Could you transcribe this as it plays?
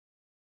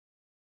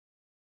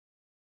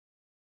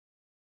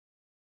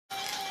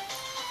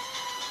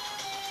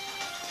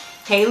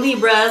Hey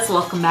Libras,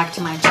 welcome back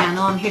to my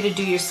channel. I'm here to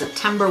do your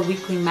September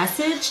weekly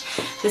message.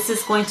 This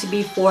is going to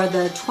be for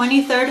the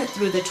 23rd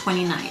through the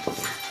 29th.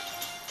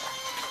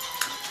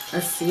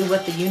 Let's see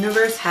what the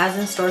universe has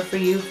in store for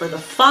you for the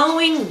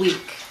following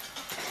week.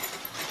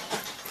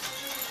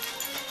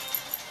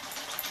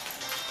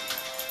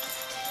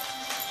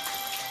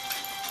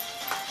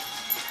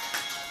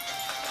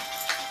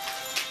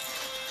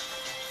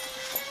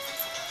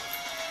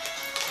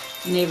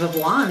 Knave of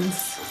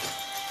Wands.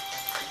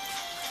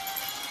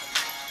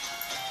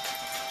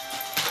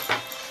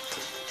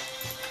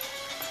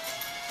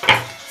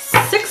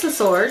 Six of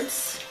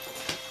Swords.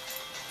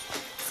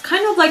 It's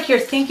kind of like you're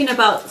thinking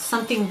about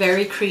something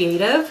very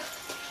creative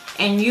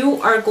and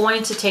you are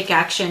going to take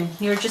action.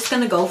 You're just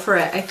going to go for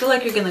it. I feel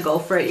like you're going to go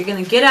for it. You're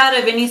going to get out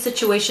of any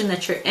situation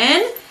that you're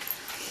in.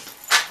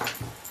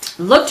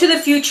 Look to the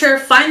future,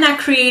 find that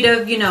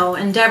creative,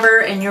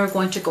 endeavor, and you're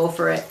going to go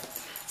for it.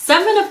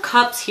 Seven of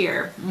Cups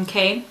here,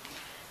 okay?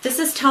 This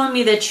is telling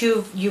me that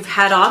you've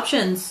had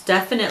options,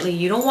 definitely.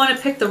 You don't want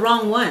to pick the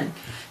wrong one.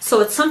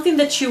 So it's something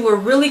that you were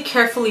really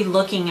carefully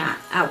looking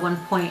at one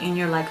point, and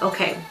you're like,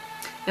 okay,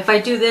 if I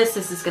do this,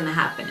 this is going to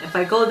happen. If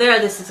I go there,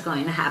 this is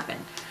going to happen.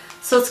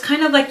 So it's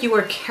kind of like you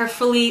were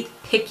carefully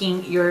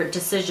picking your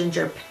decisions.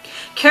 You're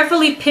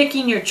carefully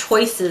picking your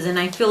choices, and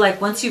I feel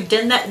like once you've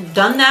done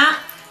that,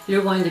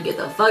 you're going to get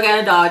the fuck out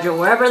of Dodge or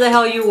wherever the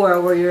hell you were,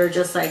 where you're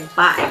just like,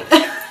 bye.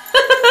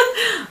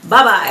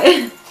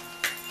 Bye-bye.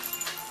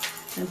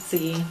 Let's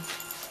see.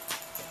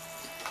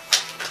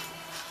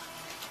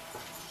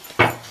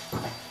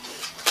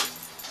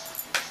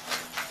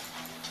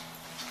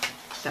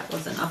 That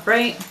wasn't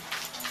upright.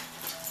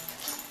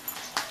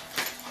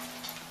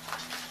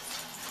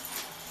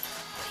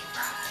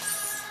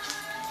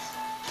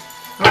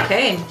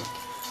 Okay.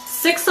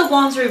 Six of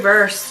Wands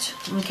reversed.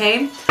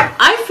 Okay.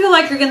 I feel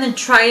like you're going to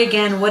try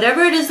again.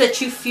 Whatever it is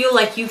that you feel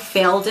like you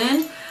failed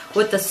in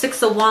with the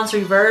Six of Wands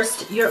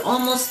reversed, you're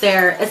almost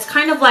there. It's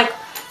kind of like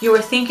you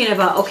were thinking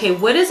about, okay,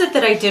 what is it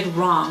that I did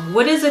wrong?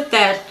 What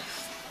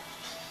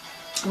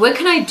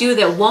can I do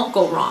that won't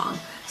go wrong?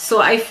 So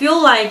I feel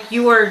like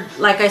you are,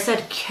 like I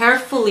said,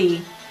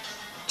 carefully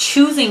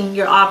choosing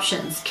your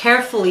options,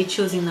 carefully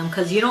choosing them,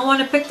 because you don't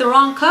want to pick the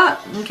wrong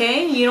cup,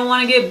 okay? You don't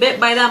want to get bit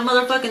by that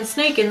motherfucking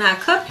snake in that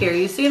cup here.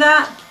 You see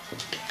that?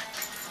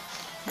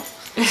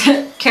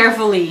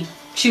 Carefully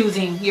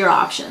choosing your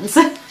options.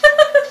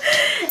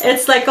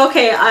 It's like,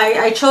 okay,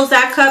 I chose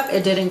that cup.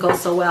 It didn't go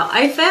so well.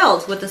 I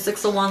failed with the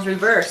Six of Wands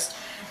reversed.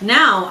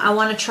 Now I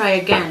want to try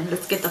again.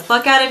 Let's get the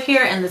fuck out of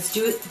here and let's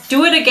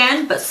do it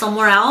again, but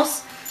somewhere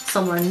else,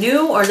 somewhere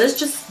new, or let's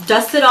just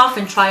dust it off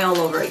and try all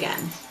over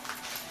again.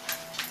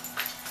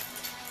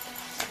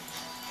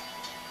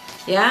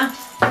 Yeah.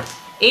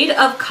 Eight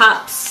of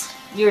Cups.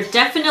 You're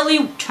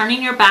definitely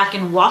turning your back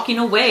and walking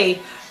away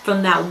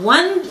from that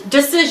one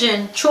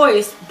decision,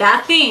 choice,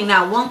 that thing,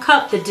 that one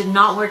cup that did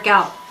not work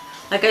out.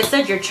 Like I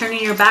said, you're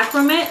turning your back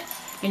from it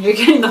and you're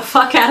getting the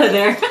fuck out of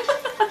there.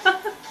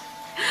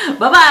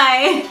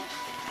 Bye-bye.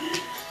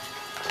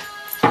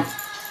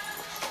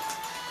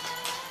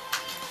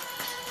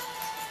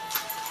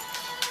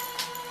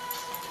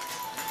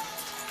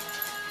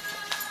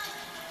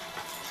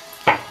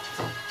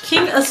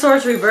 King of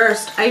Swords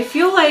reversed. I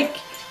feel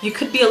like you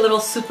could be a little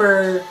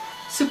superstitious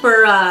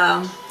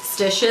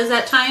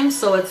at times,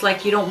 so it's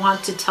like you don't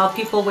want to tell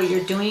people what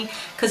you're doing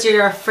because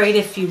you're afraid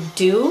if you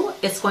do,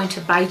 it's going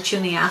to bite you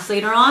in the ass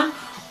later on,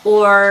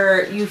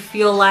 or you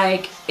feel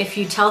like if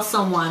you tell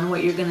someone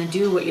what you're going to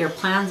do, what your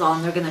plans are,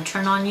 they're going to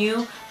turn on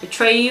you,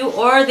 betray you,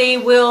 or they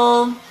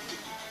will,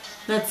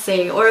 let's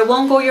say, or it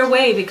won't go your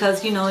way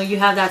because, you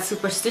have that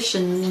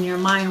superstition in your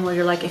mind where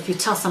you're like, if you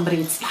tell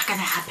somebody, it's not going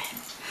to happen.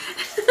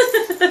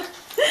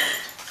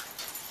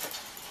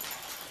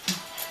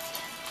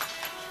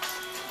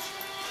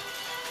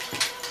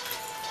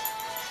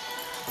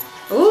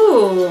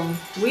 Ooh,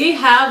 we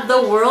have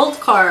the World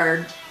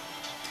card.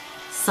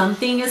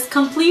 Something is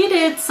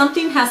completed.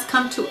 Something has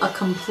come to a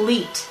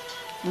complete.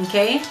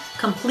 Okay?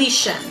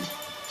 Completion.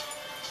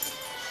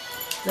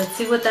 Let's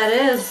see what that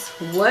is.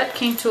 What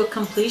came to a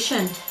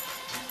completion?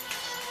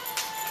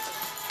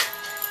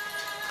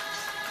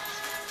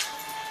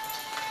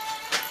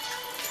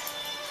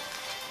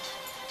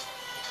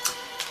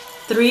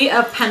 Three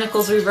of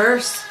Pentacles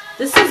reverse.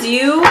 This is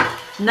you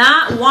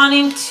not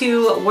wanting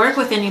to work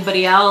with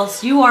anybody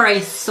else. You are a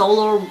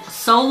solo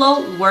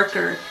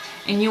worker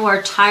and you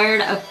are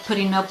tired of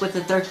putting up with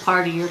a third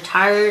party. You're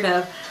tired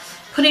of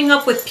putting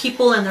up with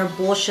people and their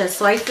bullshit.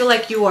 So I feel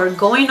like you are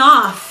going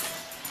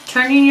off,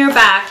 turning your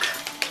back,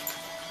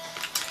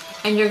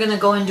 and you're going to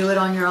go and do it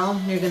on your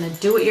own. You're going to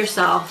do it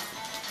yourself.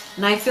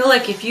 And I feel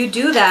like if you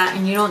do that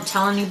and you don't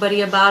tell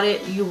anybody about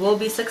it, you will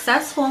be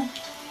successful.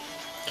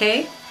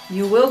 Okay?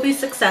 You will be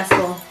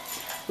successful.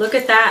 Look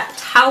at that.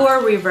 Tower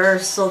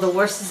reverse. So the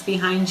worst is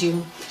behind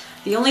you.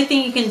 The only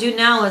thing you can do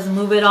now is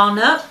move it on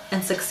up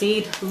and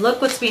succeed.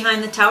 Look what's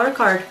behind the Tower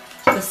card.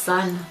 The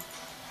Sun.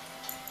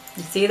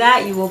 You see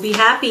that? You will be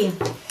happy.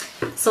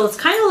 So it's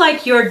kind of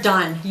like you're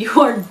done.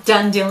 You are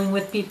done dealing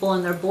with people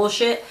and their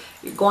bullshit.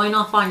 You're going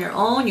off on your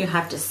own. You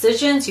have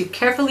decisions. You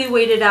carefully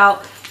weighed it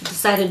out. You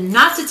decided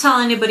not to tell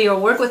anybody or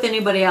work with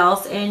anybody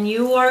else, and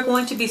you are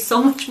going to be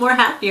so much more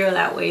happier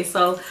that way.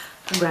 So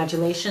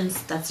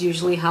congratulations. That's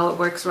usually how it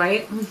works,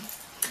 right?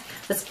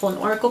 Let's pull an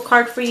oracle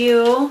card for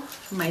you,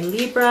 for my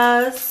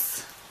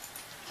Libras.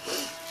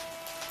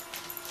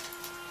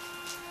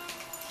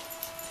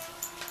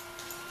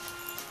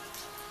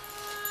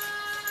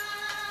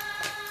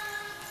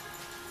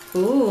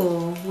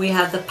 Ooh, we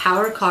have the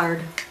Power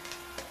card.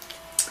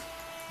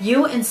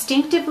 You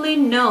instinctively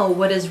know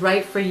what is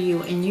right for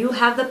you, and you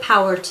have the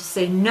power to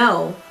say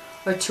no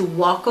or to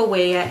walk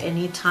away at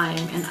any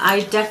time. And I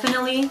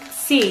definitely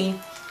see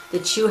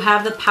that you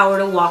have the power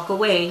to walk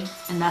away,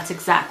 and that's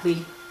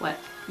exactly what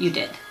you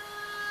did.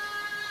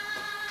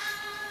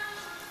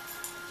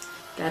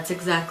 That's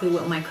exactly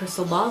what my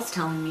crystal ball is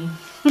telling me.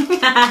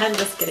 I'm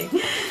just kidding.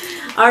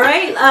 All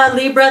right,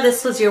 Libra,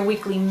 this was your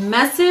weekly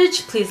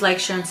message. Please like,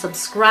 share, and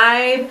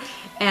subscribe.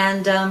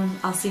 And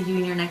I'll see you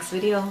in your next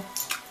video.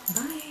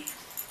 Bye.